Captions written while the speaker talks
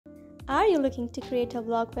Are you looking to create a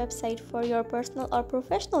blog website for your personal or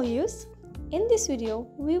professional use? In this video,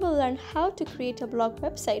 we will learn how to create a blog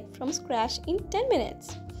website from scratch in 10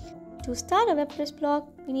 minutes. To start a WordPress blog,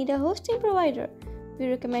 we need a hosting provider. We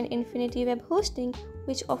recommend Infinity Web Hosting,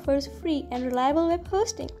 which offers free and reliable web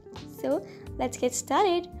hosting. So, let's get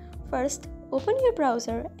started. First, open your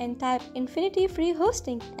browser and type Infinity Free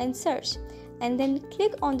Hosting and search, and then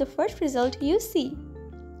click on the first result you see.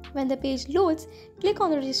 When the page loads, click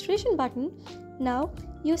on the registration button. Now,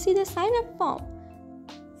 you see the sign up form.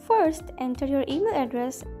 First, enter your email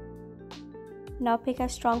address. Now pick a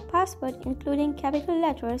strong password including capital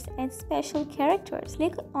letters and special characters.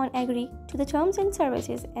 Click on Agree to the terms and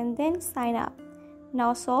services and then sign up.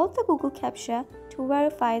 Now solve the Google CAPTCHA to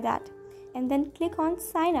verify that and then click on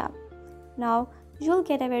Sign Up. Now you'll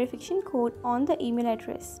get a verification code on the email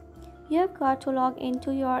address. You've got to log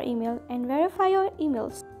into your email and verify your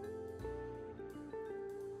emails.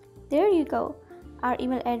 There you go. Our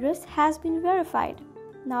email address has been verified.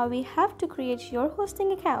 Now we have to create your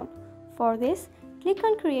hosting account. For this, click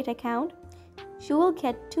on Create Account. You will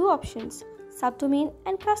get two options, subdomain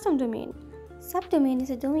and custom domain. Subdomain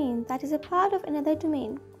is a domain that is a part of another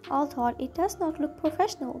domain. Although it does not look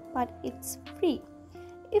professional, but it's free.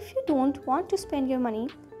 If you don't want to spend your money,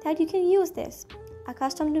 then you can use this. A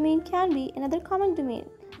custom domain can be another common domain,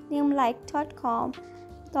 name like .com,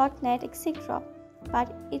 .net, etc.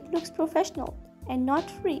 But it looks professional and not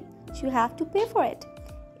free. You have to pay for it.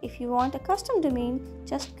 If you want a custom domain,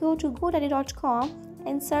 just go to godaddy.com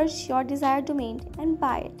and search your desired domain and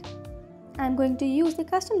buy it. I'm going to use the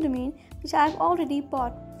custom domain which I've already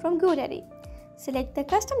bought from GoDaddy. Select the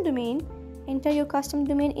custom domain, enter your custom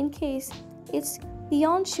domain in case it's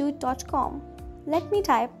beyondshoot.com. Let me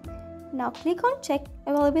type. Now click on Check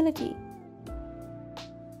Availability.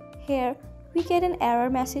 Here we get an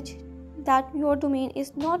error message that your domain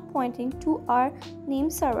is not pointing to our name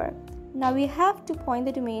server. Now we have to point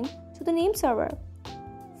the domain to the name server.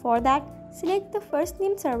 For that, select the first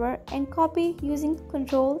name server and copy using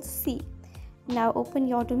Ctrl+C. Now open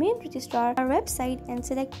your domain registrar or website and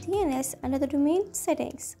select DNS under the domain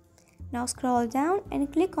settings. Now scroll down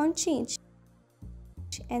and click on Change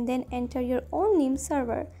and then enter your own name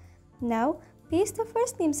server. Now paste the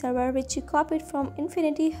first name server which you copied from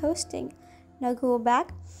Infinity Hosting. Now go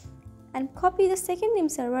back and copy the second name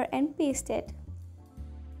server and paste it.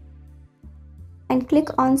 And click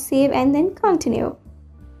on Save and then Continue.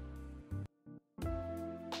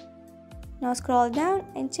 Now scroll down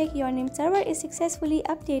and check your name server is successfully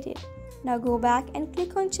updated. Now go back and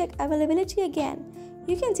click on Check Availability again.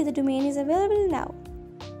 You can see the domain is available now.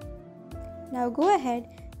 Now go ahead.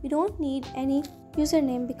 You don't need any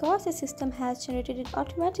username because the system has generated it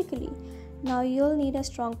automatically. Now you'll need a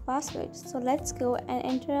strong password. So let's go and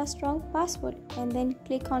enter a strong password and then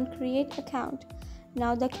click on Create Account.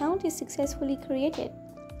 Now the account is successfully created.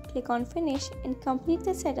 Click on Finish and complete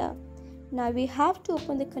the setup. Now we have to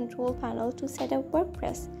open the control panel to set up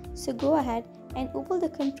WordPress. So go ahead and open the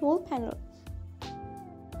control panel.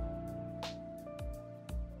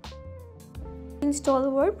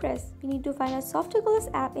 Install WordPress. We need to find a Softogolus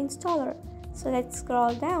app installer. So let's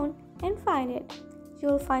scroll down and find it. You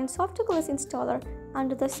will find Softogolus installer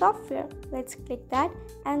under the software. Let's click that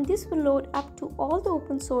and this will load up to all the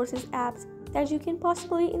open sources apps that you can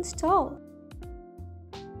possibly install.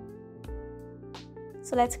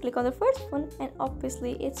 So let's click on the first one and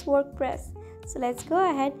obviously it's WordPress. So let's go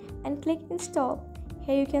ahead and click install.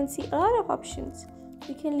 Here you can see a lot of options.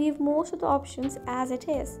 You can leave most of the options as it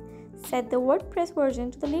is. Set the WordPress version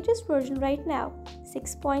to the latest version right now.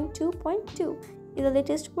 6.2.2 is the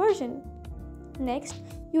latest version. Next,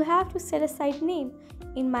 you have to set a site name.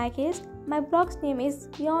 In my case, my blog's name is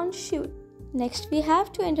Beyond Shoot. Next, we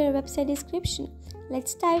have to enter a website description.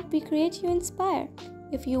 Let's type We Create You Inspire.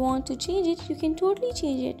 If you want to change it, you can totally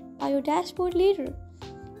change it by your dashboard later.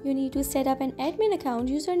 You need to set up an admin account,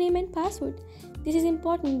 username and password. This is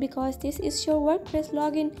important because this is your WordPress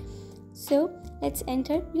login. So, let's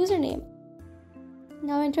enter username.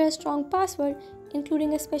 Now enter a strong password,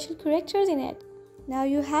 including a special characters in it. Now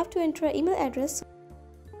you have to enter an email address.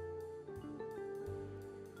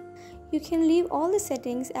 You can leave all the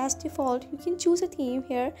settings as default. You can choose a theme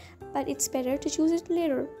here, but it's better to choose it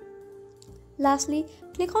later. Lastly,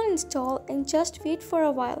 click on Install and just wait for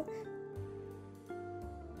a while.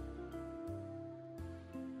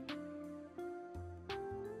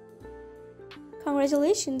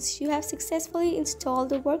 Congratulations, you have successfully installed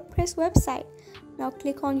the WordPress website. Now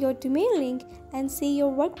click on your domain link and see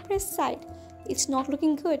your WordPress site. It's not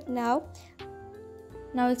looking good now.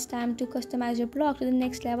 Now it's time to customize your blog to the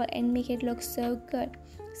next level and make it look so good.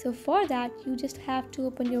 So for that, you just have to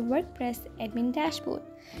open your WordPress admin dashboard.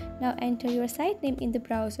 Now enter your site name in the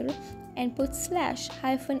browser and put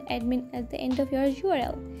 /-admin at the end of your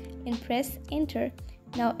URL and press enter.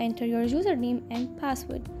 Now enter your username and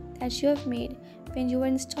password that you have made when you were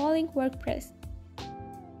installing WordPress.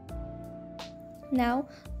 Now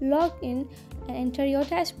log in and enter your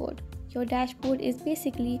dashboard. Your dashboard is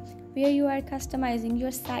basically where you are customizing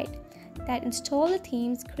your site. That install the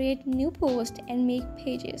themes, create new posts and make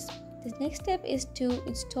pages. The next step is to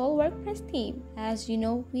install WordPress theme. As you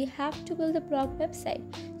know, we have to build a blog website,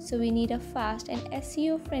 so we need a fast and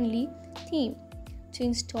SEO friendly theme. To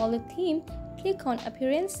install the theme, click on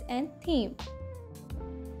Appearance and Theme.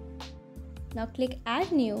 Now click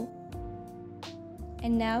Add New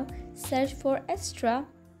and now search for Astra.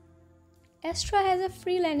 Astra has a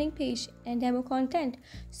free landing page and demo content,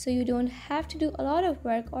 so you don't have to do a lot of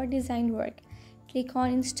work or design work. Click on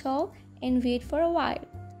Install and wait for a while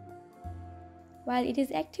it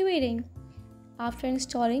is activating. After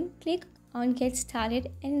installing, click on Get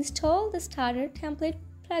Started and install the Starter template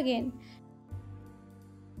plugin.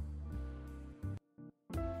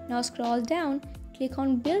 Now scroll down, click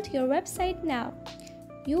on Build Your Website Now.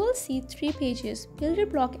 You will see 3 pages: Builder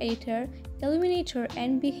Block Editor, Illuminator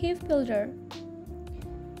and Behave Builder.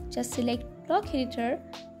 Just select Block Editor.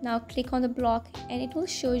 Now click on the block and it will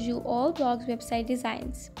show you all blog's website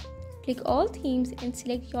designs. Click all themes and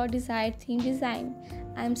select your desired theme design.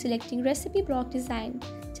 I am selecting Recipe Block Design.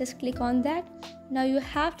 Just click on that. Now you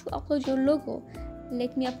have to upload your logo.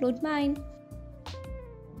 Let me upload mine.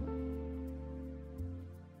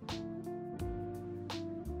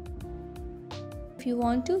 If you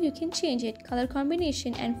want to, you can change it, color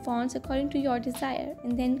combination and fonts according to your desire,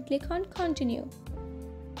 and then click on Continue.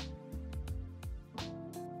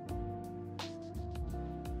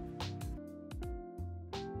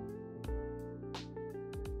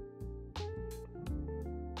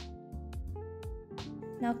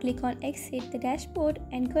 Now click on Exit the dashboard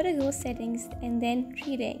and go to Go Settings and then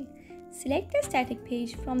Reading. Select the static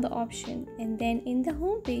page from the option and then in the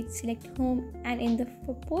home page select Home and in the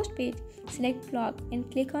post page select Blog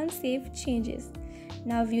and click on Save Changes.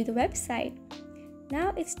 Now view the website.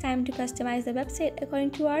 Now it's time to customize the website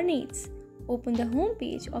according to our needs. Open the home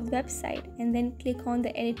page of the website and then click on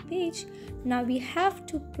the Edit page. Now we have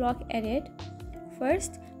to block edit.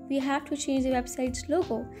 First, we have to change the website's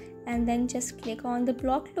logo and then just click on the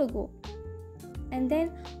block logo. And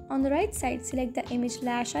then on the right side select the image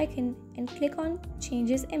lash icon and click on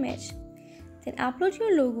Changes Image. Then upload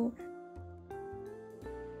your logo.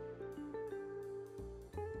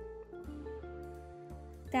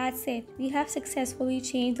 That's it. We have successfully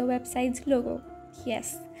changed the website's logo.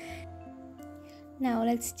 Yes. Now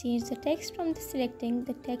let's change the text from selecting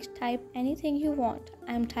the text type anything you want.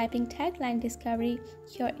 I am typing tagline Discovery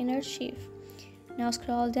Your Inner Chief. Now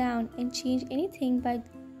scroll down and change anything by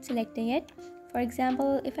selecting it. For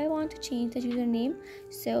example, if I want to change the username,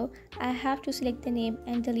 so I have to select the name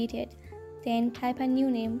and delete it. Then type a new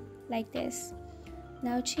name like this.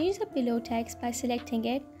 Now change the below text by selecting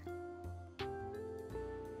it.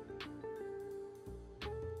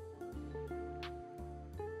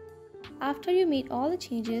 After you made all the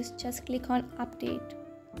changes, just click on Update.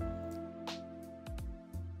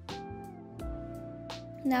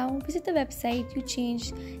 Now visit the website you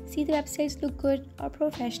changed. See the websites look good or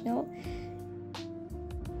professional.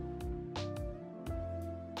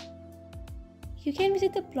 You can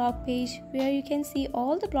visit the blog page where you can see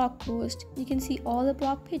all the blog posts, you can see all the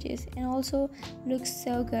blog pages and also looks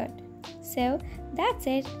so good. So that's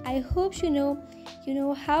it. I hope you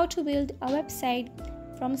know how to build a website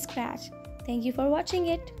from scratch. Thank you for watching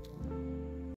it.